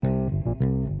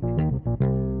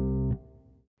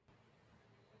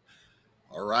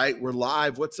right, we're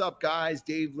live. What's up, guys?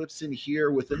 Dave Lipson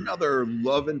here with another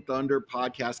Love and Thunder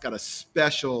podcast. Got a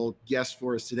special guest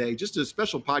for us today, just a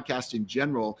special podcast in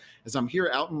general, as I'm here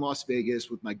out in Las Vegas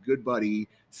with my good buddy,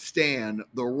 Stan,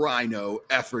 the Rhino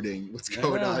Efferding. What's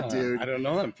going on, dude? I don't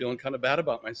know. I'm feeling kind of bad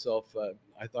about myself.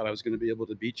 I thought I was going to be able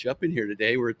to beat you up in here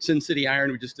today. We're at Sin City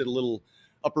Iron. We just did a little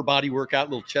upper body workout,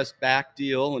 little chest back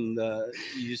deal, and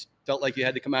you just felt like you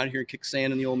had to come out here and kick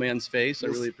sand in the old man's face. I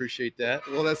really appreciate that.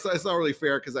 Well, that's not really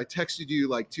fair, because I texted you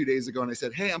like 2 days ago and I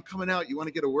said, hey, I'm coming out. You want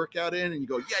to get a workout in? And you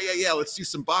go, yeah. Let's do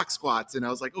some box squats. And I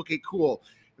was like, okay, cool.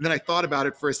 And then I thought about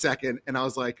it for a second and I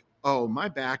was like, oh, my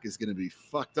back is going to be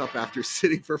fucked up after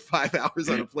sitting for 5 hours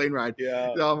on a plane ride.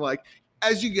 Yeah. So I'm like,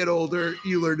 as you get older,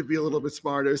 you learn to be a little bit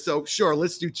smarter. So sure,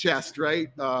 let's do chest, right?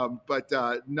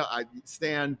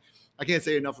 Stan, I can't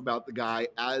say enough about the guy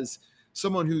as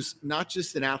someone who's not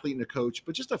just an athlete and a coach,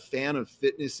 but just a fan of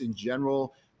fitness in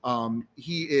general.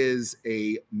 He is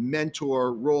a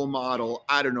mentor, role model,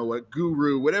 I don't know what,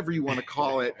 guru, whatever you want to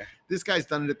call it. This guy's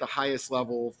done it at the highest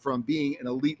level, from being an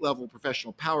elite level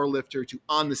professional power lifter to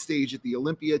on the stage at the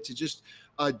Olympia to just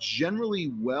a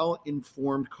generally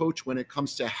well-informed coach when it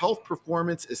comes to health,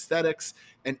 performance, aesthetics,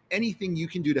 and anything you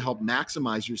can do to help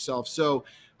maximize yourself. So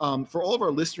for all of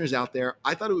our listeners out there,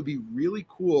 I thought it would be really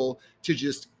cool to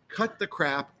just cut the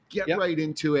crap, get right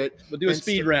into it. We'll do a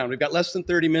speed round. We've got less than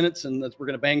 30 minutes, and we're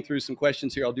going to bang through some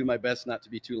questions here. I'll do my best not to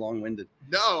be too long-winded.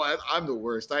 No, I'm the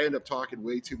worst. I end up talking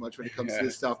way too much when it comes to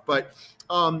this stuff. But,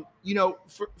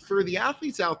 for the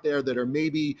athletes out there that are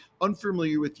maybe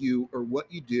unfamiliar with you or what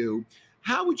you do,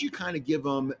 how would you kind of give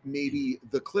them maybe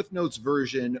the Cliff Notes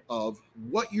version of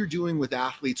what you're doing with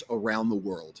athletes around the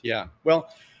world? Yeah,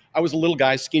 well, I was a little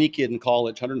guy, skinny kid in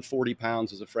college, 140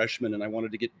 pounds as a freshman, and I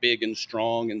wanted to get big and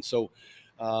strong. And so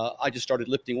I just started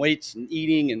lifting weights and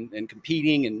eating and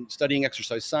competing and studying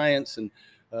exercise science, and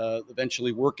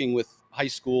eventually working with high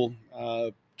school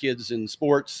kids in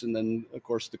sports. And then, of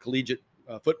course, the collegiate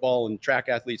football and track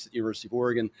athletes at the University of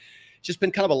Oregon. It's just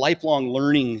been kind of a lifelong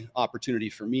learning opportunity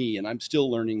for me, and I'm still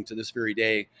learning to this very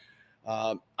day.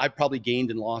 I've probably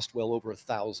gained and lost well over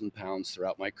 1,000 pounds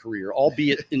throughout my career,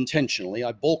 albeit intentionally.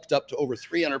 I bulked up to over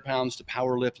 300 pounds to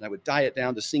power lift, and I would diet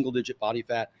down to single-digit body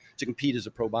fat to compete as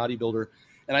a pro bodybuilder.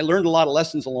 And I learned a lot of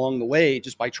lessons along the way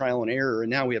just by trial and error. And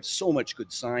now we have so much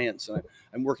good science. And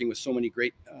I'm working with so many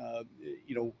great,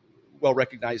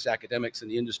 well-recognized academics in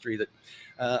the industry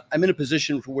that I'm in a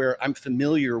position where I'm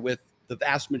familiar with the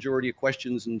vast majority of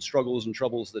questions and struggles and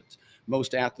troubles that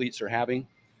most athletes are having,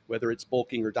 whether it's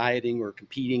bulking or dieting or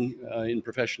competing in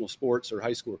professional sports or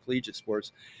high school or collegiate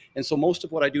sports. And so most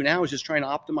of what I do now is just trying to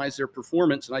optimize their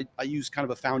performance. And I use kind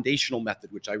of a foundational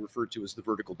method, which I refer to as the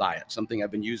vertical diet, something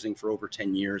I've been using for over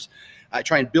 10 years. I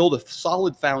try and build a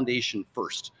solid foundation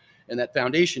first. And that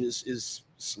foundation is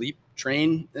sleep,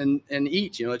 train, and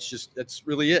eat. That's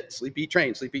really it. Sleep, eat,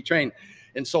 train, sleep, eat, train.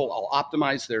 And so I'll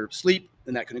optimize their sleep,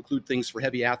 and that can include things for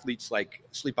heavy athletes like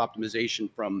sleep optimization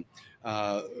from,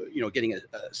 getting a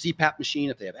CPAP machine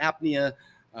if they have apnea,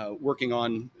 working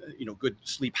on, good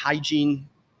sleep hygiene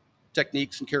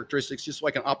techniques and characteristics, just so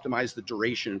I can optimize the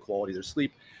duration and quality of their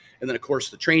sleep. And then, of course,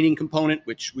 the training component,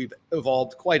 which we've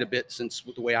evolved quite a bit since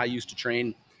the way I used to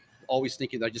train, always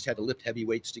thinking that I just had to lift heavy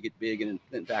weights to get big. And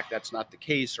in fact, that's not the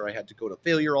case, or I had to go to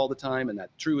failure all the time. And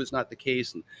that true is not the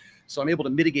case. And so I'm able to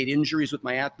mitigate injuries with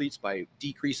my athletes by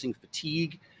decreasing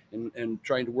fatigue and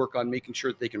trying to work on making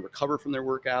sure that they can recover from their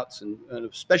workouts. And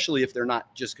especially if they're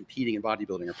not just competing in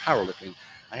bodybuilding or powerlifting,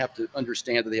 I have to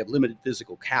understand that they have limited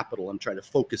physical capital and try to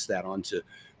focus that onto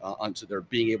their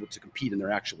being able to compete in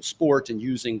their actual sport, and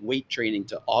using weight training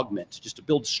to augment, just to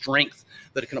build strength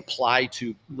that it can apply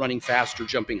to running faster,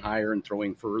 jumping higher, and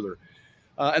throwing further.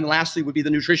 And lastly would be the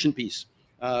nutrition piece.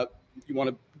 You want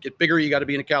to get bigger, you got to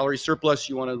be in a calorie surplus.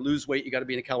 You want to lose weight, you got to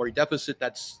be in a calorie deficit.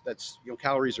 That's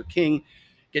calories are king.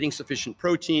 Getting sufficient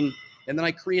protein. And then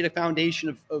I create a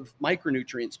foundation of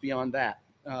micronutrients beyond that,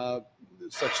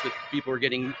 such that people are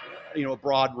getting, a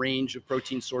broad range of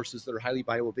protein sources that are highly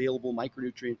bioavailable,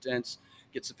 micronutrient dense,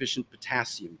 get sufficient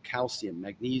potassium, calcium,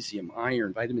 magnesium,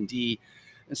 iron, vitamin D.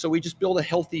 And so we just build a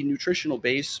healthy nutritional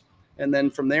base. And then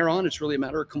from there on, it's really a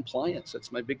matter of compliance.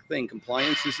 That's my big thing.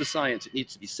 Compliance is the science. It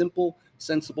needs to be simple,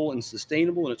 sensible, and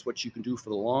sustainable. And it's what you can do for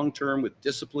the long term with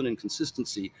discipline and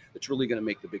consistency that's really going to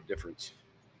make the big difference.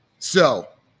 So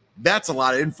that's a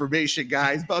lot of information,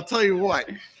 guys. But I'll tell you what,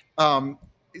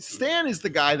 Stan is the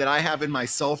guy that I have in my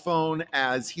cell phone,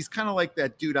 as he's kind of like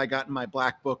that dude I got in my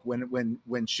black book when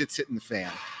shit's hitting the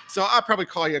fan. So I'll probably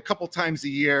call you a couple times a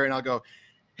year and I'll go,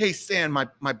 hey, Stan,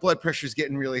 my blood pressure's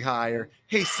getting really high, or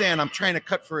hey, Stan, I'm trying to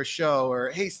cut for a show,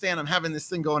 or hey, Stan, I'm having this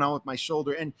thing going on with my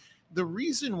shoulder. And the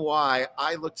reason why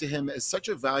I look to him as such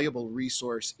a valuable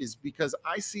resource is because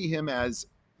I see him as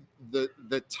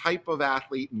the type of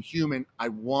athlete and human I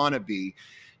want to be.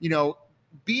 You know,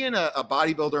 being a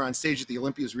bodybuilder on stage at the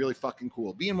Olympia is really fucking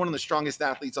cool. Being one of the strongest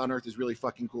athletes on earth is really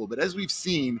fucking cool. But as we've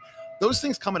seen, those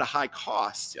things come at a high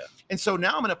cost. Yeah. And so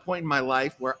now I'm at a point in my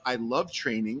life where I love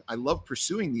training, I love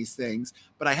pursuing these things,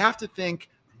 but I have to think,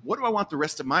 what do I want the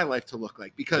rest of my life to look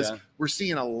like? Because we're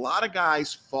seeing a lot of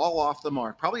guys fall off the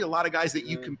mark. Probably a lot of guys that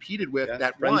you competed with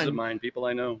that friends of mine, people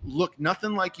I know, look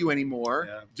nothing like you anymore,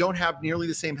 don't have nearly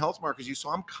the same health mark as you. So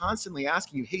I'm constantly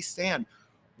asking you, hey, Stan,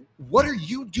 what are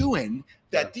you doing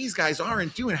that these guys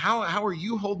aren't doing? How are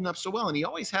you holding up so well? And he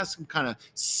always has some kind of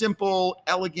simple,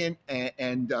 elegant,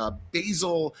 and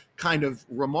basal kind of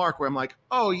remark where I'm like,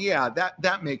 oh yeah,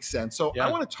 that makes sense. So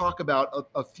I want to talk about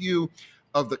a few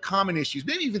of the common issues,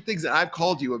 maybe even things that I've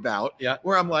called you about,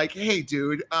 where I'm like, hey,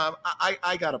 dude,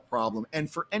 I got a problem.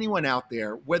 And for anyone out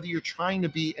there, whether you're trying to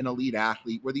be an elite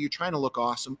athlete, whether you're trying to look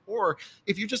awesome, or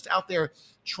if you're just out there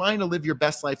trying to live your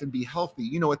best life and be healthy,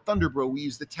 you know, at Thunderbro, we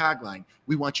use the tagline,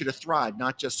 we want you to thrive,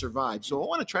 not just survive. So I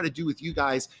want to try to do with you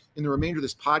guys in the remainder of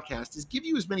this podcast is give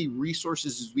you as many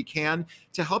resources as we can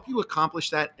to help you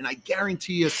accomplish that. And I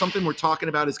guarantee you something we're talking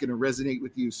about is going to resonate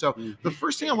with you. So the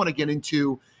first thing I want to get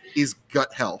into is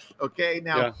gut health. Okay.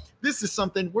 Now, this is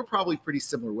something we're probably pretty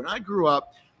similar. When I grew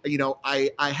up, you know,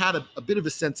 I had a bit of a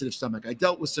sensitive stomach. I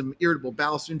dealt with some irritable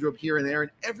bowel syndrome here and there,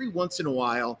 and every once in a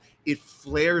while it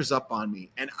flares up on me.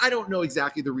 And I don't know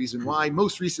exactly the reason why.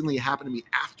 Most recently, it happened to me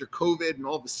after COVID, and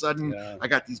all of a sudden I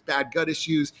got these bad gut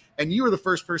issues. And you were the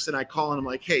first person I call, and I'm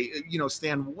like, hey, you know,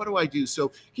 Stan, what do I do? So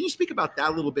can you speak about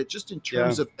that a little bit, just in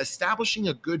terms of establishing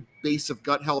a good base of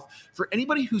gut health for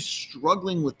anybody who's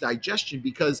struggling with digestion?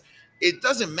 Because it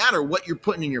doesn't matter what you're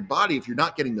putting in your body if you're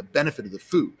not getting the benefit of the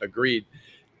food. Agreed.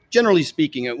 Generally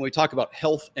speaking, when we talk about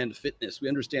health and fitness, we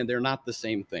understand they're not the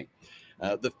same thing.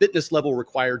 The fitness level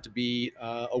required to be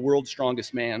a world's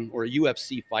strongest man or a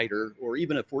UFC fighter or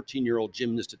even a 14-year-old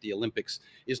gymnast at the Olympics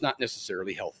is not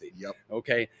necessarily healthy.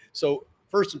 Okay. So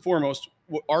first and foremost,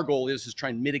 what our goal is try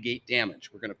and mitigate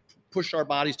damage. We're going to push our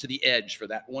bodies to the edge for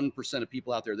that 1% of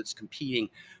people out there that's competing.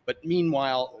 But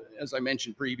meanwhile, as I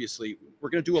mentioned previously, we're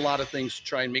going to do a lot of things to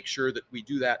try and make sure that we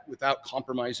do that without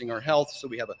compromising our health, so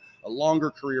we have a longer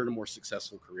career and a more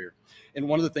successful career. And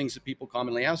one of the things that people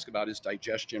commonly ask about is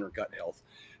digestion or gut health.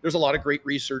 There's a lot of great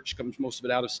research, comes most of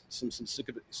it out of some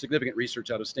significant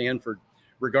research out of Stanford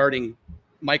regarding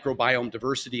microbiome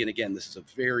diversity. And again, this is a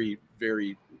very,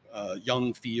 very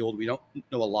young field. We don't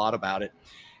know a lot about it.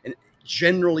 And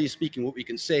generally speaking, what we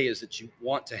can say is that you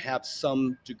want to have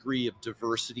some degree of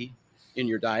diversity in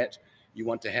your diet. You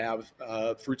want to have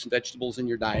fruits and vegetables in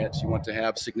your diet. You want to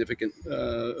have significant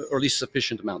or at least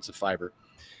sufficient amounts of fiber.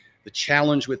 The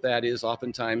challenge with that is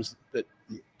oftentimes that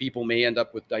people may end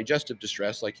up with digestive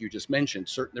distress, like you just mentioned,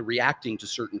 they're reacting to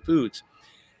certain foods.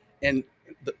 And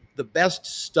the best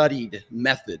studied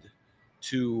method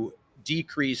to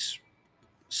decrease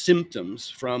symptoms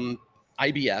from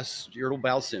IBS, irritable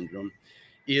bowel syndrome,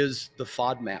 is the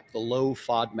FODMAP, the low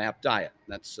FODMAP diet.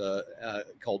 That's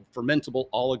called fermentable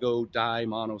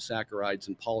oligo-di-monosaccharides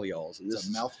and polyols. And it's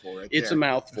a mouthful right there. It's a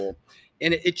mouthful.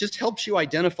 And it just helps you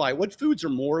identify what foods are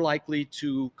more likely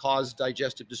to cause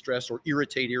digestive distress or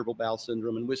irritate irritable bowel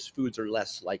syndrome and which foods are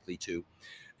less likely to.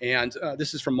 And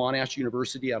this is from Monash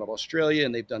University out of Australia,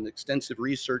 and they've done extensive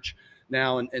research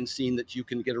now and seen that you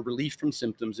can get a relief from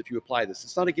symptoms if you apply this.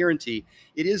 It's not a guarantee.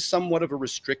 It is somewhat of a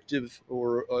restrictive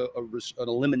or an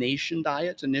elimination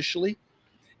diet initially.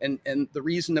 And the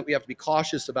reason that we have to be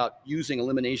cautious about using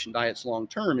elimination diets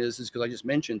long-term is because I just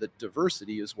mentioned that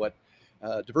diversity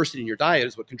in your diet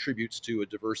is what contributes to a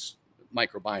diverse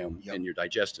microbiome in your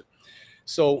digestive.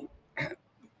 So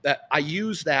that I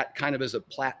use that kind of as a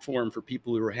platform for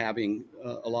people who are having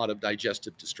a lot of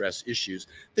digestive distress issues.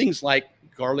 Things like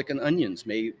garlic and onions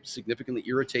may significantly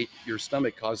irritate your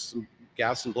stomach, cause some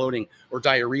gas and bloating or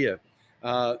diarrhea.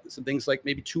 Some things like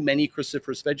maybe too many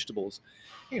cruciferous vegetables.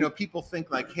 You know, people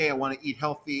think like, hey, I want to eat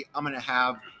healthy. I'm going to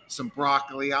have some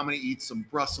broccoli. I'm going to eat some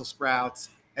Brussels sprouts.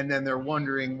 And then they're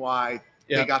wondering why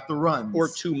they got the runs. Or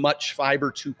too much fiber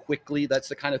too quickly. That's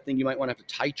the kind of thing you might want to have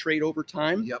to titrate over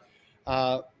time.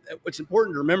 What's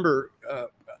important to remember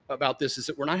about this is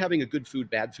that we're not having a good food,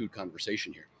 bad food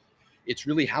conversation here. It's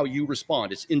really how you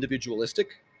respond. It's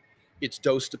individualistic. It's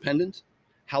dose dependent.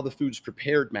 How the food's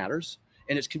prepared matters.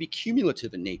 And it can be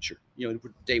cumulative in nature. You know,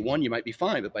 day one, you might be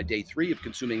fine, but by day three of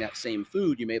consuming that same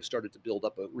food, you may have started to build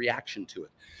up a reaction to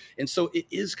it. And so it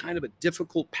is kind of a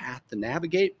difficult path to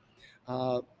navigate.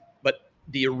 But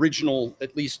the original,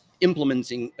 at least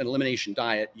implementing an elimination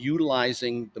diet,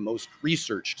 utilizing the most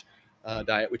researched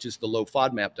diet, which is the low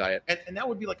FODMAP diet. And that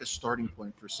would be like a starting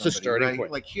point for a somebody, starting right?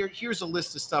 point. Like here's a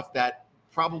list of stuff that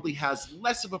probably has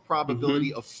less of a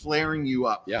probability of flaring you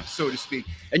up, Yeah. so to speak.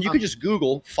 And you can just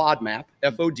Google FODMAP,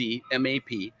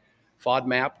 FODMAP,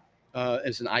 FODMAP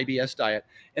as an IBS diet,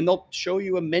 and they'll show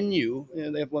you a menu.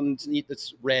 They have one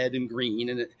that's red and green,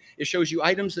 and it shows you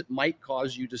items that might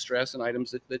cause you distress and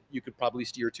items that you could probably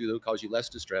steer to that will cause you less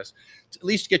distress, to at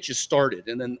least get you started.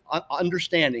 And then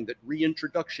understanding that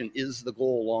reintroduction is the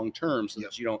goal long term, so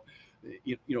that you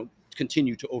don't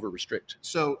continue to over restrict.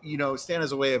 So Stan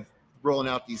has a way of rolling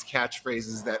out these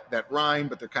catchphrases that rhyme,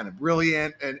 but they're kind of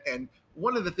brilliant. And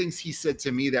one of the things he said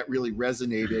to me that really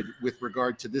resonated with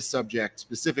regard to this subject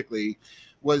specifically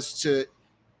was to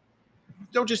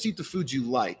don't just eat the foods you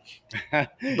like,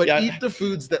 but eat the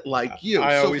foods that like you.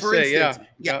 I always say,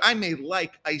 I may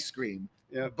like ice cream,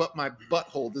 but my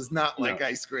butthole does not like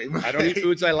ice cream. I don't eat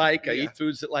foods I like. I eat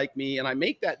foods that like me. And I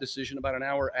make that decision about an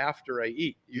hour after I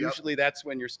eat. Usually that's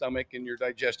when your stomach and your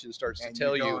digestion starts to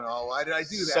tell you, oh, why did I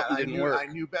do that? I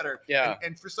knew better. Yeah.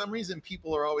 And for some reason,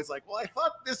 people are always like, well, I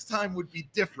thought this time would be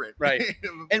different. Right.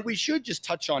 And we should just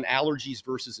touch on allergies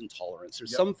versus intolerance.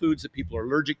 There's some foods that people are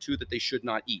allergic to that they should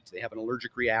not eat. They have an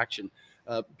allergic reaction.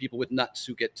 People with nuts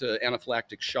who get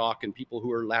anaphylactic shock, and people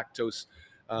who are lactose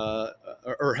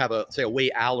or have a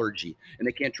whey allergy, and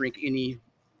they can't drink any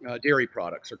dairy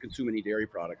products or consume any dairy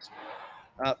products.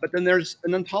 But then there's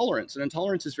an intolerance. An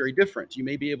intolerance is very different. You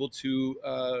may be able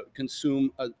to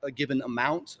consume a given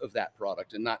amount of that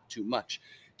product and not too much.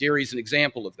 Dairy is an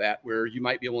example of that, where you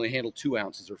might be able to handle 2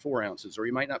 ounces or 4 ounces, or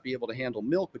you might not be able to handle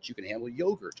milk, but you can handle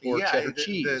yogurt or cheddar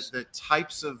cheese. The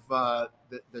types of the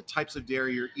types of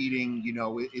dairy you're eating,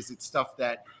 is it stuff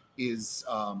that is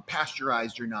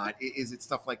pasteurized or not? Is it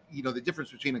stuff like, the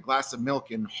difference between a glass of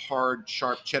milk and hard,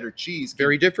 sharp cheddar cheese?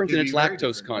 Very different in its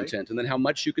lactose content, right? And then how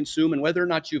much you consume and whether or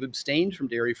not you've abstained from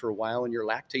dairy for a while and your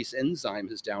lactase enzyme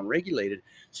is downregulated.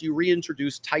 So you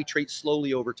reintroduce, titrate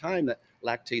slowly over time, that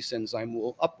lactase enzyme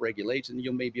will upregulate and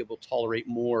you'll maybe be able to tolerate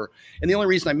more. And the only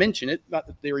reason I mention it, not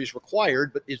that dairy is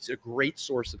required, but it's a great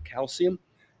source of calcium,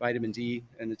 vitamin D,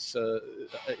 and it's a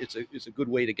good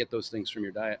way to get those things from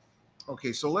your diet.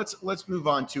 Okay, so let's move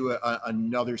on to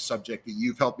another subject that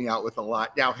you've helped me out with a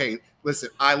lot. Now, hey, listen,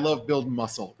 I love building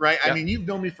muscle, right? I mean, you've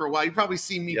known me for a while. You've probably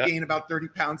seen me gain about 30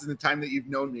 pounds in the time that you've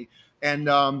known me. And,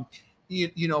 part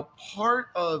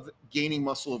of gaining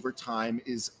muscle over time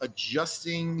is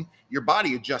your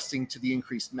body adjusting to the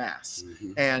increased mass.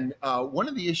 Mm-hmm. And one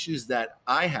of the issues that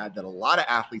I had, that a lot of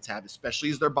athletes have, especially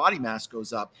as their body mass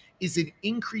goes up, is an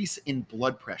increase in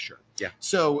blood pressure. Yeah.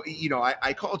 So,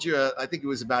 I called you, I think it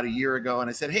was about a year ago, and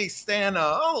I said, hey, Stan, I'm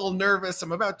a little nervous.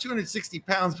 I'm about 260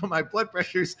 pounds, but my blood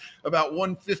pressure's about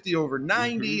 150 over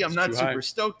 90. Mm-hmm. I'm not super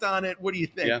stoked on it. What do you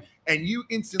think? Yeah. And you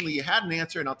instantly had an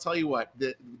answer. And I'll tell you what,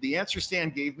 the answer Stan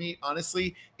gave me,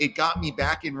 honestly, it got me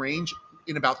back in range.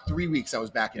 In about 3 weeks, I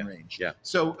was back in range. Yeah.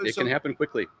 So it can happen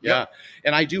quickly. Yeah.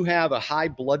 And I do have a high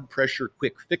blood pressure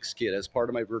quick fix kit as part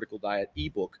of my Vertical Diet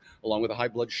ebook, along with a high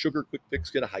blood sugar quick fix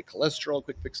kit, a high cholesterol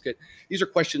quick fix kit. These are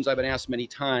questions I've been asked many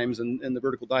times. And the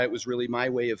Vertical Diet was really my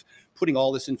way of putting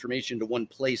all this information into one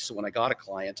place. So when I got a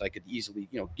client, I could easily,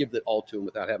 give it all to them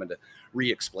without having to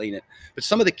re-explain it. But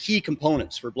some of the key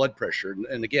components for blood pressure,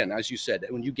 and again, as you said,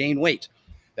 when you gain weight,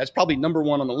 that's probably number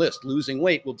one on the list. Losing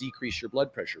weight will decrease your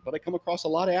blood pressure. But I come across a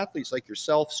lot of athletes like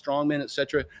yourself, strongmen, et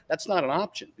cetera. That's not an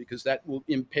option because that will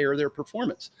impair their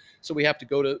performance. So we have to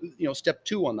go to, step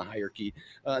 2 on the hierarchy.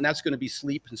 And that's going to be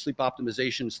sleep and sleep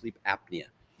optimization, sleep apnea.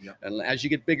 Yep. And as you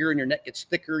get bigger and your neck gets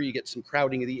thicker, you get some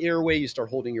crowding of the airway. You start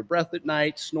holding your breath at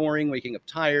night, snoring, waking up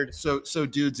tired. So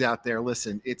dudes out there,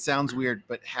 listen, it sounds weird,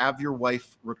 but have your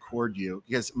wife record you,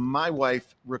 because my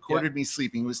wife recorded me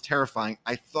sleeping. It was terrifying.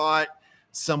 I thought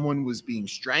someone was being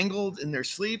strangled in their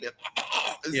sleep.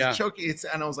 Choking.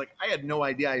 And I was like, I had no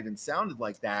idea I even sounded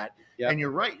like that. And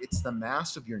you're right. It's the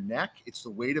mass of your neck. It's the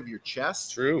weight of your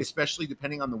chest. True. Especially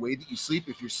depending on the way that you sleep.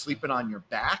 If you're sleeping on your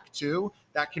back too,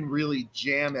 that can really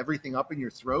jam everything up in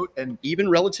your throat. And even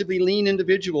relatively lean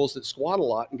individuals that squat a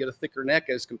lot and get a thicker neck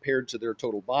as compared to their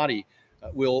total body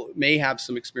may have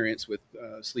some experience with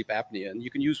sleep apnea. And you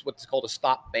can use what's called a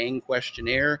stop bang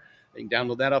questionnaire. You can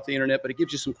download that off the internet, but it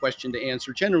gives you some question to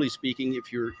answer. Generally speaking,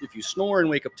 if you snore and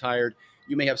wake up tired,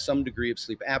 you may have some degree of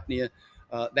sleep apnea.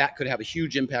 That could have a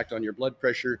huge impact on your blood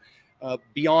pressure.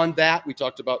 Beyond that, we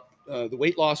talked about the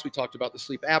weight loss. We talked about the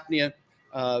sleep apnea.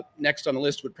 Next on the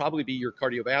list would probably be your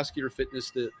cardiovascular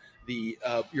fitness,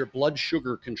 your blood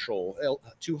sugar control.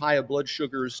 Too high of blood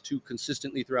sugars too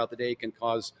consistently throughout the day can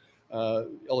cause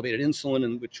elevated insulin,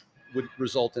 and which would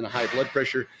result in a high blood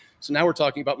pressure. So now we're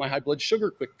talking about my high blood sugar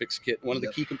quick fix kit. One of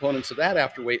the key components of that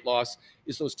after weight loss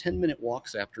is those 10-minute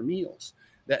walks after meals.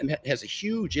 That has a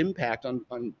huge impact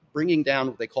on bringing down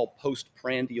what they call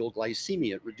postprandial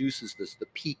glycemia. It reduces the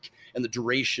peak and the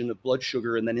duration of blood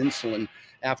sugar and then insulin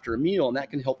after a meal, and that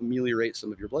can help ameliorate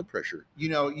some of your blood pressure. You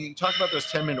know, you talk about those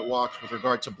 10-minute walks with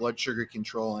regard to blood sugar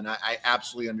control, and I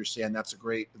absolutely understand that's a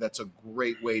great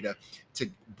way to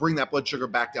bring that blood sugar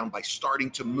back down by starting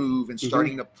to move and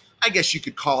starting to, I guess you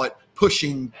could call it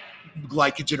pushing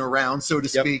glycogen around, so to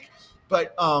speak.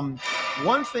 But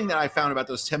one thing that I found about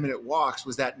those 10-minute walks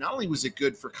was that not only was it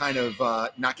good for kind of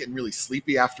not getting really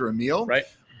sleepy after a meal, right,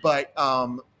 but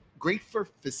great for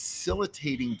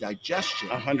facilitating digestion.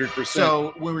 100%.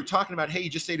 So when we're talking about, hey, you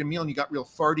just ate a meal and you got real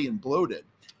farty and bloated,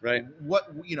 right?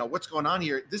 What's going on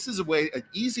here? This is an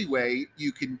easy way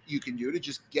you can do to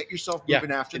just get yourself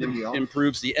moving after the meal. It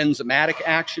improves the enzymatic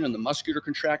action and the muscular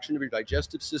contraction of your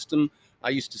digestive system.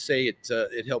 I used to say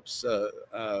it helps.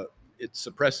 It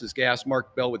suppresses gas.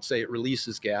 Mark Bell would say it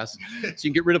releases gas. So you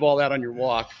can get rid of all that on your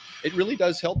walk. It really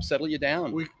does help settle you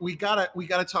down. We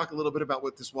gotta talk a little bit about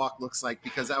what this walk looks like,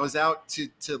 because I was out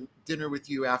to dinner with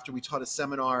you after we taught a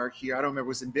seminar here. I don't remember, it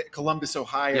was in Columbus,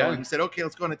 Ohio. And he said, okay,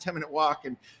 let's go on a 10-minute walk.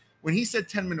 And when he said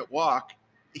 10-minute walk,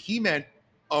 he meant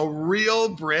a real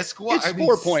brisk walk. It's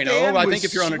 4.0. I think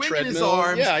if you're on a treadmill, his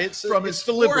arms it's from his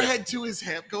forehead to his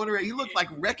hip, going around. He looked like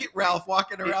Wreck-It Ralph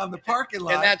walking around the parking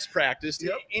lot. And that's practiced.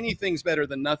 Anything's better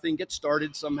than nothing. Get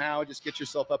started somehow. Just get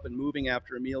yourself up and moving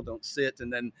after a meal. Don't sit.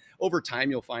 And then over time,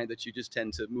 you'll find that you just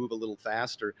tend to move a little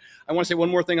faster. I want to say one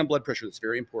more thing on blood pressure that's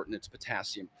very important. It's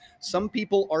potassium. Some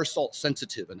people are salt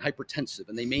sensitive and hypertensive,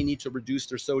 and they may need to reduce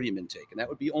their sodium intake. And that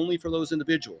would be only for those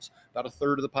individuals, about a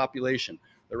third of the population.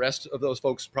 The rest of those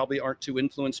folks probably aren't too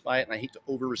influenced by it. And I hate to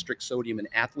over-restrict sodium in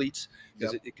athletes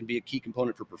because it can be a key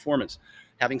component for performance.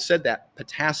 Having said that,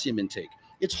 potassium intake.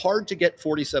 It's hard to get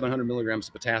 4,700 milligrams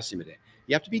of potassium a day.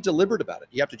 You have to be deliberate about it.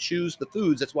 You have to choose the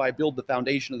foods. That's why I build the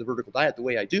foundation of the vertical diet the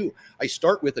way I do. I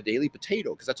start with a daily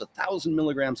potato because that's 1,000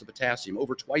 milligrams of potassium,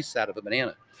 over twice that of a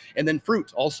banana. And then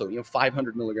fruit also,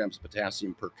 500 milligrams of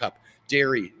potassium per cup.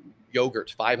 Dairy,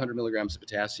 yogurt, 500 milligrams of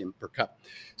potassium per cup.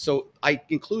 So I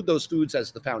include those foods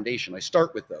as the foundation. I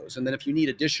start with those. And then if you need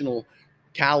additional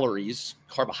calories,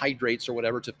 carbohydrates or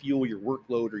whatever to fuel your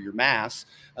workload or your mass,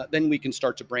 then we can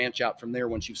start to branch out from there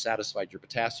once you've satisfied your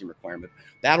potassium requirement.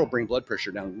 That'll bring blood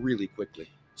pressure down really quickly.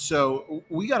 So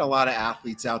we got a lot of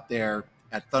athletes out there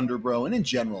at Thunderbro and in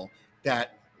general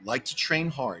that like to train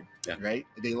hard, right?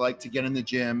 They like to get in the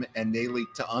gym and they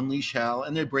like to unleash hell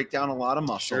and they break down a lot of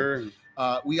muscle. Sure.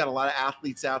 We got a lot of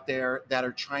athletes out there that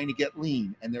are trying to get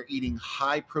lean and they're eating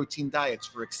high protein diets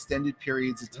for extended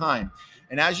periods of time.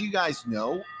 And as you guys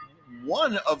know,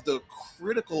 one of the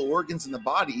critical organs in the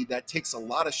body that takes a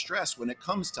lot of stress when it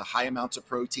comes to high amounts of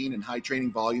protein and high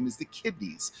training volume is the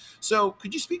kidneys. So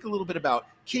could you speak a little bit about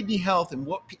kidney health and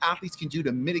what athletes can do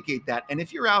to mitigate that? And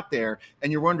if you're out there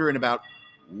and you're wondering about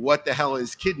what the hell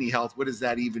is kidney health, what does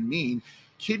that even mean?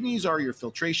 Kidneys are your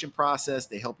filtration process.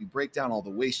 They help you break down all the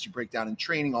waste you break down in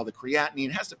training, all the creatinine.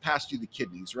 It has to pass through the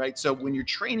kidneys, right? So when you're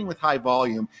training with high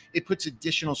volume, it puts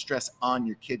additional stress on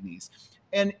your kidneys.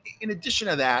 And in addition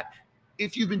to that,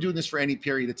 if you've been doing this for any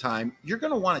period of time, you're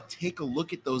going to want to take a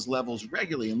look at those levels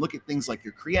regularly and look at things like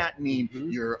your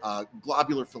creatinine, your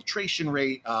globular filtration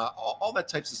rate, all that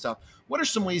types of stuff. What are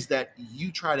some ways that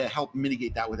you try to help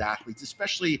mitigate that with athletes,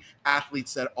 especially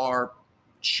athletes that are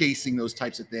chasing those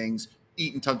types of things,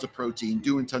 eating tons of protein,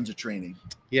 doing tons of training?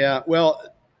 Yeah, well,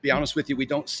 be honest with you, we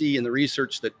don't see in the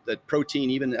research that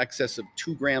protein, even in excess of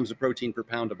 2 grams of protein per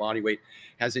pound of body weight,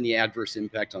 has any adverse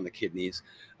impact on the kidneys.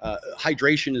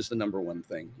 Hydration is the number one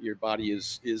thing. Your body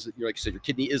is like you said, your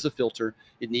kidney is a filter.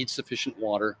 It needs sufficient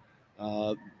water,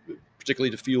 particularly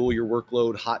to fuel your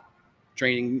workload, hot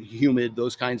training, humid,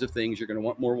 those kinds of things. You're going to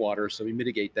want more water, so we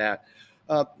mitigate that.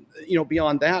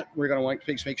 Beyond that, we're going to want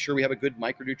to make sure we have a good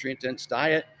micronutrient dense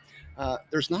diet.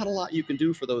 There's not a lot you can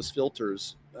do for those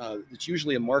filters. It's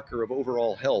usually a marker of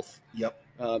overall health. Yep.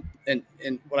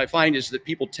 And what I find is that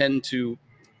people tend to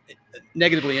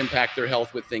negatively impact their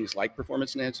health with things like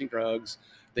performance enhancing drugs,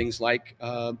 things like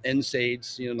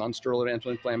NSAIDs, non-steroidal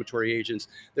anti-inflammatory agents.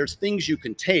 There's things you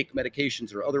can take,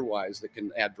 medications or otherwise, that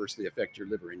can adversely affect your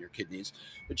liver and your kidneys.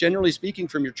 But generally speaking,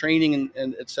 from your training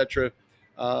and et cetera,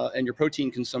 and your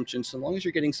protein consumption, so long as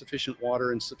you're getting sufficient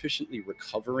water and sufficiently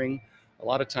recovering, A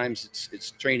lot of times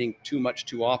it's training too much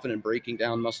too often and breaking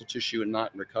down muscle tissue and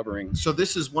not recovering. So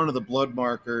this is one of the blood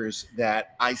markers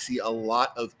that I see a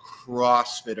lot of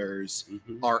CrossFitters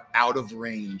are out of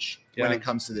range when it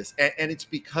comes to this. And it's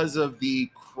because of the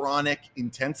chronic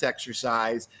intense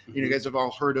exercise. You guys have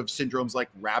all heard of syndromes like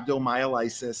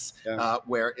rhabdomyolysis,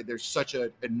 where there's such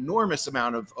an enormous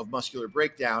amount of muscular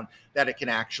breakdown that it can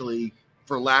actually,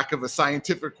 for lack of a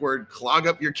scientific word, clog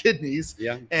up your kidneys.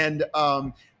 And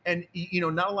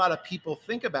not a lot of people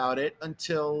think about it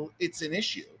until it's an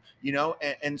issue,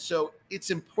 and so it's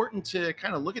important to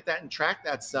kind of look at that and track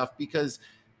that stuff, because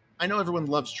I know everyone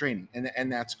loves training,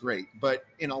 and that's great, but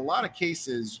in a lot of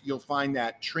cases you'll find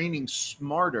that training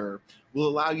smarter will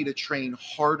allow you to train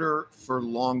harder for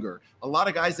longer. A lot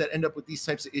of guys that end up with these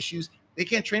types of issues, they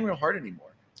can't train real hard anymore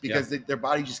because their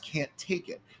body just can't take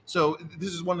it. So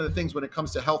this is one of the things when it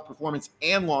comes to health, performance,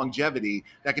 and longevity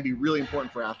that can be really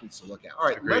important for athletes to look at. All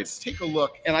right, let's take a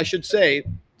look. And I should say,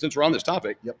 since we're on this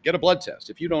topic, get a blood test.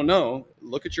 If you don't know,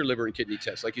 look at your liver and kidney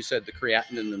tests. Like you said, the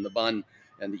creatinine and the BUN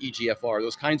and the EGFR,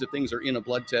 those kinds of things are in a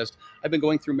blood test. I've been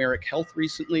going through Marek Health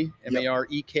recently,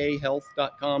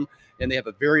 MAREK-health.com, and they have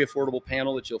a very affordable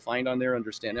panel that you'll find on there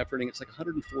under Stan Efferding. It's like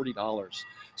 $140.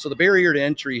 So the barrier to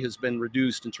entry has been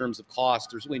reduced in terms of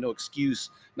cost. There's really no excuse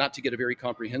not to get a very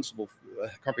comprehensive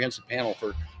panel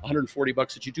for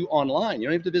 $140 that you do online. You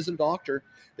don't have to visit a doctor.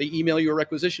 They email you a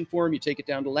requisition form, you take it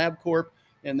down to LabCorp,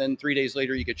 and then 3 days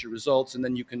later you get your results, and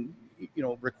then you can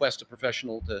request a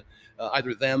professional to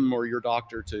either them or your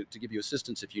doctor to give you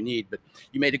assistance if you need. But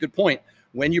you made a good point.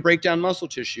 When you break down muscle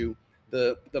tissue,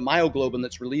 the myoglobin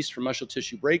that's released from muscle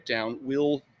tissue breakdown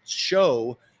will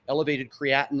show elevated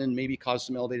creatinine, maybe cause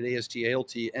some elevated AST,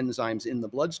 ALT enzymes in the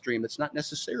bloodstream. That's not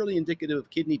necessarily indicative of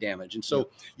kidney damage. And so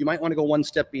you might want to go one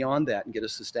step beyond that and get a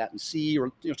cystatin C,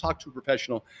 or talk to a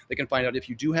professional that can find out if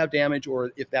you do have damage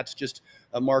or if that's just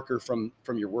a marker from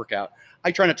your workout.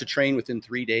 I try not to train within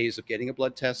 3 days of getting a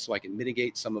blood test so I can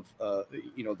mitigate some of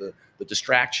the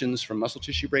distractions from muscle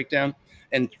tissue breakdown,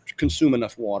 and consume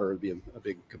enough water would be a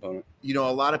big component. A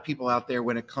lot of people out there,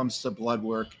 when it comes to blood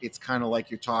work, it's kind of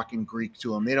like you're talking Greek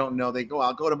to them. They don't know. They go,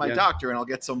 I'll go to my doctor and I'll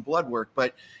get some blood work.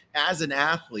 But as an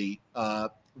athlete,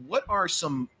 what are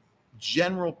some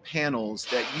general panels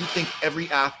that you think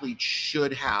every athlete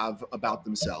should have about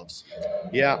themselves?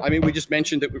 Yeah, I mean, we just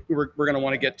mentioned that we're going to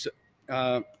want to get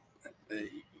a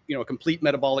complete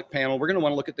metabolic panel. We're going to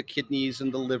want to look at the kidneys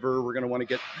and the liver. We're going to want to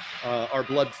get our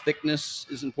blood thickness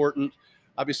is important.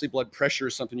 Obviously, blood pressure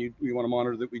is something you want to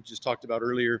monitor, that we just talked about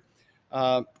earlier.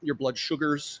 Your blood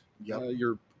sugars,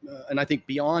 and I think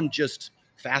beyond just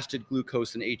fasted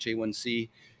glucose and HA1C,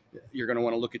 you're going to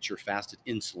want to look at your fasted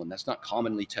insulin. That's not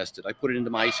commonly tested. I put it into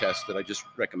my test that I just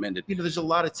recommended. There's a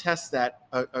lot of tests that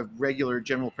a regular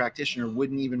general practitioner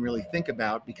wouldn't even really think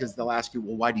about, because they'll ask you,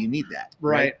 well, why do you need that?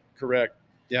 Right. Correct.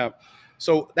 Yeah.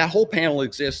 So that whole panel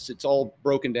exists. It's all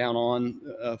broken down on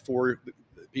for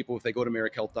people. If they go to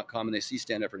marekhealth.com and they see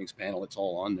Stan Efferding's panel, it's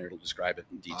all on there. It'll describe it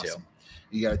in detail. Awesome.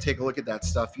 You got to take a look at that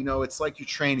stuff. It's like your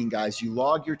training, guys. You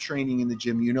log your training in the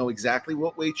gym. You know exactly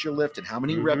what weights you're lifting, how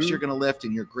many reps you're going to lift,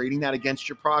 and you're grading that against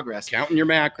your progress. Counting your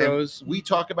macros. And we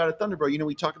talk about at Thunderbro,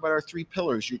 we talk about our 3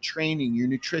 pillars: your training, your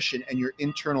nutrition, and your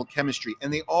internal chemistry.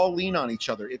 And they all lean on each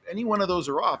other. If any one of those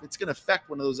are off, it's going to affect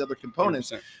one of those other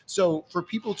components. 100%. So for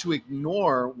people to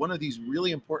ignore one of these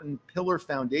really important pillar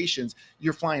foundations,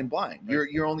 you're flying blind. Right.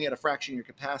 You're only at a fraction of your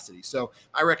capacity. So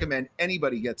I recommend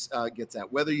anybody gets that,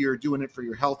 whether you're doing it for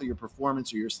your health or your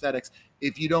performance or your aesthetics.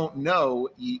 If you don't know,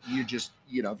 you just,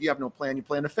 if you have no plan, you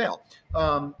plan to fail.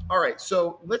 All right.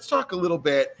 So let's talk a little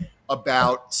bit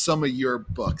about some of your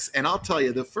books. And I'll tell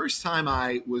you, the first time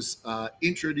I was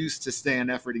introduced to Stan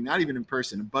Efferding, not even in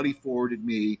person, a buddy forwarded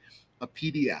me a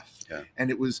PDF, and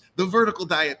it was the Vertical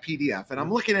Diet PDF. And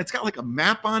I'm looking, it's got like a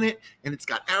map on it, and it's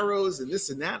got arrows and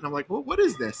this and that. And I'm like, well, what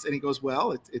is this? And he goes,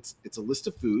 well, it's a list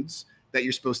of foods that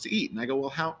you're supposed to eat. And I go,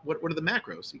 well, what are the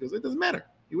macros? He goes, it doesn't matter.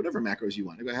 Eat whatever macros you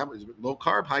want. I go, is it low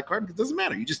carb, high carb? It doesn't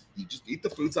matter. You just eat the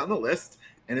foods on the list.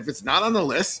 And if it's not on the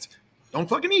list, don't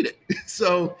fucking eat it.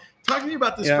 So talk to me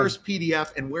about this first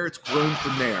PDF and where it's grown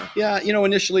from there. Yeah,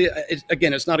 initially,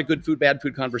 it's not a good food, bad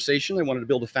food conversation. I wanted to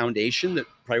build a foundation that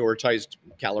prioritized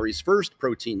calories first,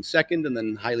 protein second, and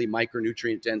then highly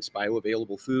micronutrient dense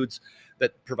bioavailable foods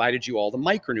that provided you all the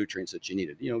micronutrients that you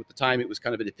needed. At the time, it was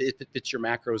kind of if it fits your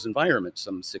macros environment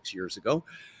some 6 years ago.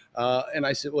 And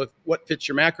I said, well, if what fits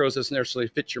your macros doesn't necessarily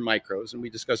fit your micros. And we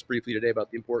discussed briefly today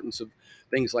about the importance of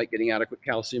things like getting adequate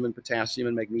calcium and potassium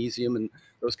and magnesium and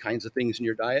those kinds of things in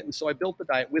your diet. And so I built the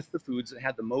diet with the foods that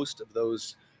had the most of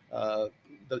those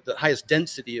the highest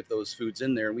density of those foods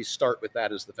in there, and we start with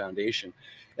that as the foundation.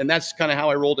 And that's kind of how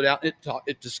I rolled it out.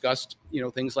 It discussed,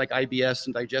 things like IBS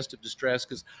and digestive distress,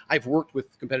 because I've worked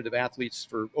with competitive athletes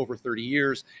for over 30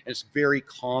 years, and it's very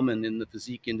common in the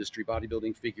physique industry,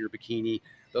 bodybuilding, figure, bikini,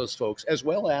 those folks, as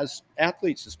well as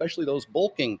athletes, especially those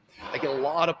bulking. I get a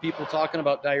lot of people talking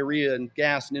about diarrhea and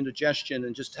gas and indigestion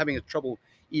and just having trouble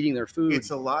eating their food. It's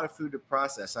a lot of food to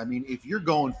process. I mean, if you're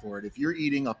going for it, if you're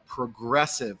eating a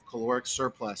progressive caloric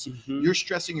surplus, you're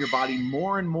stressing your body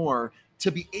more and more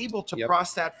to be able to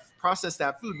process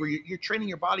that food, where you're training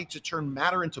your body to turn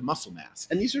matter into muscle mass.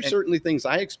 And these are certainly things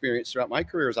I experienced throughout my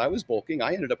career. As I was bulking,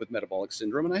 I ended up with metabolic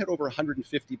syndrome, and I had over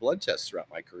 150 blood tests throughout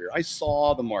my career. I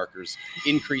saw the markers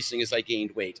increasing as I gained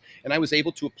weight, and I was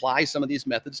able to apply some of these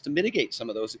methods to mitigate some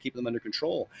of those and keep them under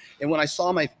control. And when I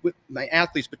saw my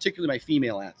athletes, particularly my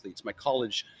female athletes, my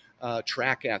college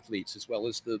track athletes, as well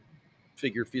as the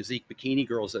figure physique bikini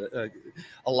girls, a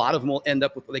lot of them will end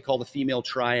up with what they call the female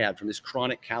triad, from this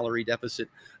chronic calorie deficit,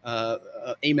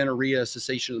 amenorrhea,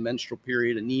 cessation of the menstrual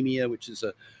period, anemia, which is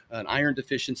an iron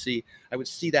deficiency. I would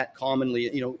see that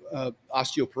commonly,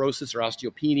 osteoporosis or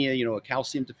osteopenia, a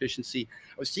calcium deficiency.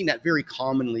 I was seeing that very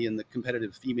commonly in the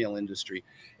competitive female industry.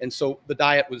 And so the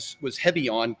diet was heavy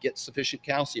on get sufficient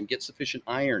calcium, get sufficient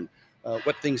iron.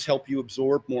 What things help you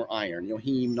absorb more iron,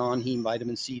 heme, non-heme,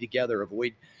 vitamin C together,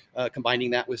 avoid combining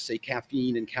that with, say,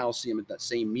 caffeine and calcium at that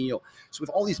same meal. So with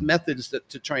all these methods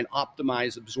to try and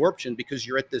optimize absorption, because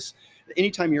you're at this,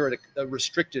 anytime you're at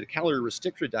a calorie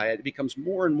restricted diet, it becomes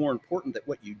more and more important that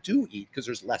what you do eat, because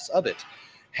there's less of it,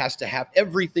 has to have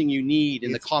everything you need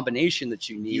in the combination that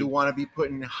you need. You want to be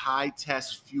putting high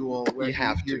test fuel where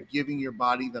you're giving your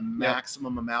body the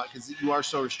maximum amount, because you are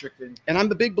so restricted. And I'm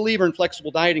the big believer in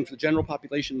flexible dieting for the general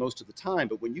population most of the time.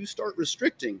 But when you start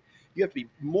restricting, you have to be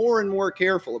more and more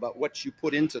careful about what you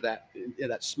put into that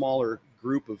smaller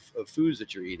group of foods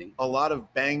that you're eating. A lot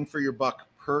of bang for your buck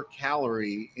per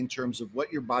calorie in terms of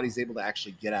what your body's able to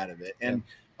actually get out of it. And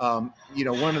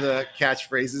one of the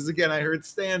catchphrases, again, I heard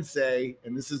Stan say,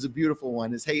 and this is a beautiful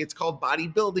one, is, hey, it's called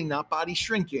bodybuilding, not body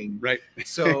shrinking. Right.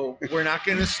 So we're not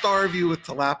going to starve you with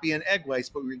tilapia and egg whites,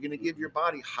 but we're going to give your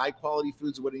body high quality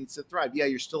foods, what it needs to thrive. Yeah,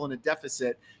 you're still in a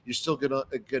deficit. You're still gonna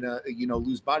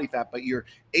lose body fat, but you're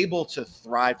able to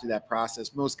thrive through that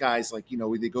process. Most guys,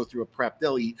 they go through a prep,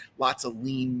 they'll eat lots of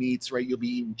lean meats, right? You'll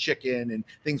be eating chicken and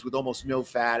things with almost no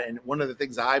fat. And one of the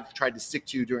things I've tried to stick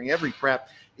to during every prep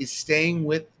is staying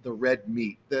with the red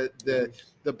meat. The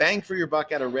bang for your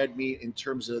buck out of red meat in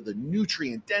terms of the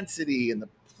nutrient density and the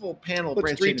full panel.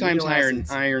 It's 3 times higher in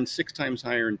iron, 6 times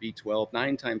higher in B12,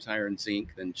 9 times higher in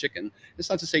zinc than chicken. It's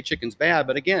not to say chicken's bad,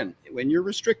 but again, when you're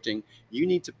restricting, you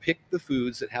need to pick the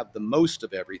foods that have the most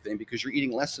of everything, because you're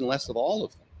eating less and less of all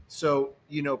of them. So,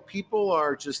 people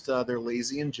are just, they're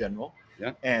lazy in general.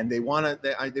 Yeah. And they want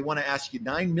to ask you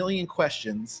 9 million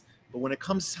questions, but when it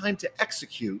comes time to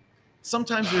execute,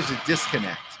 sometimes there's a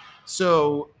disconnect.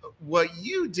 So what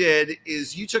you did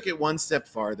is you took it one step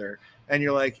farther, and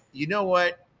you're like, you know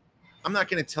what? I'm not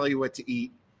going to tell you what to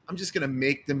eat. I'm just going to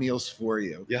make the meals for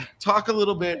you. Yeah. Talk a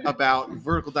little bit about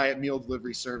Vertical Diet Meal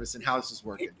Delivery Service and how this is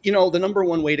working. The number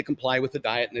one way to comply with the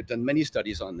diet, and they've done many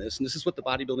studies on this, and this is what the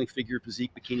bodybuilding, figure,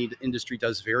 physique, bikini industry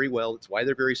does very well. It's why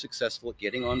they're very successful at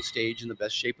getting on stage in the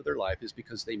best shape of their life, is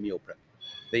because they meal prep.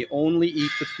 They only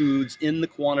eat the foods in the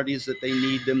quantities that they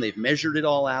need them. They've measured it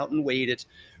all out and weighed it.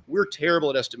 We're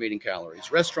terrible at estimating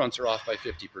calories. Restaurants are off by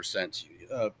 50%.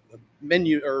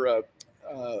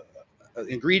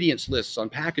 Ingredients lists on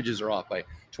packages are off by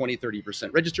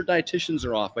 20-30%. Registered dietitians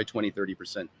are off by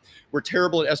 20-30%. We're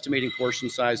terrible at estimating portion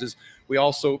sizes. We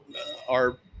also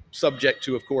are subject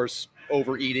to, of course,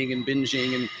 overeating and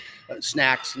binging and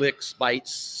snacks, licks,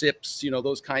 bites, sips,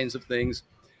 those kinds of things.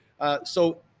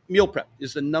 So meal prep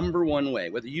is the number one way.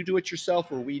 Whether you do it yourself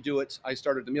or we do it, I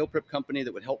started the meal prep company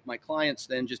that would help my clients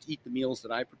then just eat the meals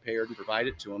that I prepared and provide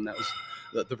it to them. That was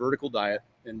the Vertical Diet,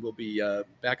 and we'll be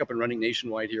back up and running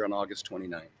nationwide here on August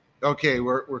 29th. Okay,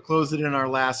 we're closing in our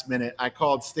last minute. I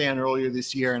called Stan earlier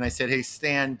this year, and I said, hey,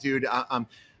 Stan, dude, I'm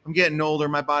getting older.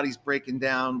 My body's breaking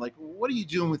down. Like, what are you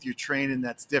doing with your training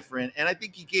that's different? And I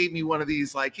think he gave me one of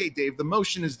these, like, hey, Dave, the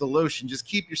motion is the lotion. Just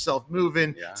keep yourself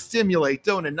moving, stimulate,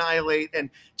 don't annihilate. And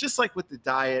just like with the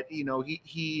diet,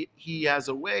 he has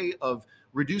a way of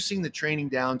reducing the training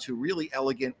down to really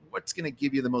elegant, what's going to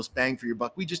give you the most bang for your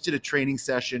buck. We just did a training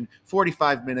session,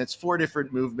 45 minutes, 4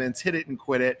 different movements, hit it and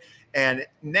quit it. And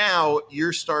now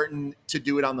you're starting to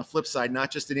do it on the flip side, not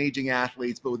just in aging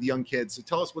athletes, but with young kids. So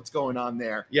tell us what's going on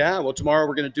there. Yeah, well, tomorrow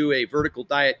we're going to do a vertical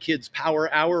diet kids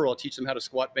power hour. I'll teach them how to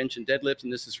squat, bench, and deadlift.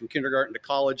 And this is from kindergarten to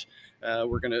college.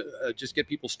 We're going to just get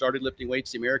people started lifting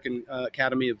weights. The American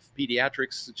Academy of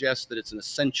Pediatrics suggests that it's an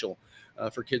essential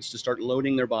for kids to start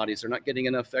loading their bodies. They're not getting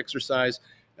enough exercise.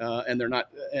 And they're not,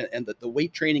 and the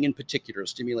weight training in particular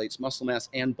stimulates muscle mass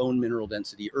and bone mineral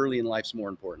density early in life's more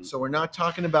important. So we're not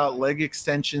talking about leg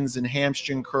extensions and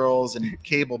hamstring curls and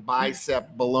cable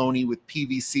bicep baloney with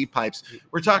PVC pipes.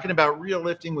 We're talking about real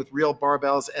lifting with real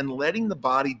barbells and letting the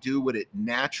body do what it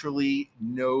naturally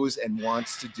knows and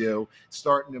wants to do,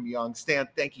 starting them young. Stan,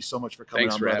 thank you so much for coming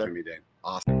Thanks on, for brother. having me, Dave.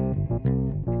 Awesome.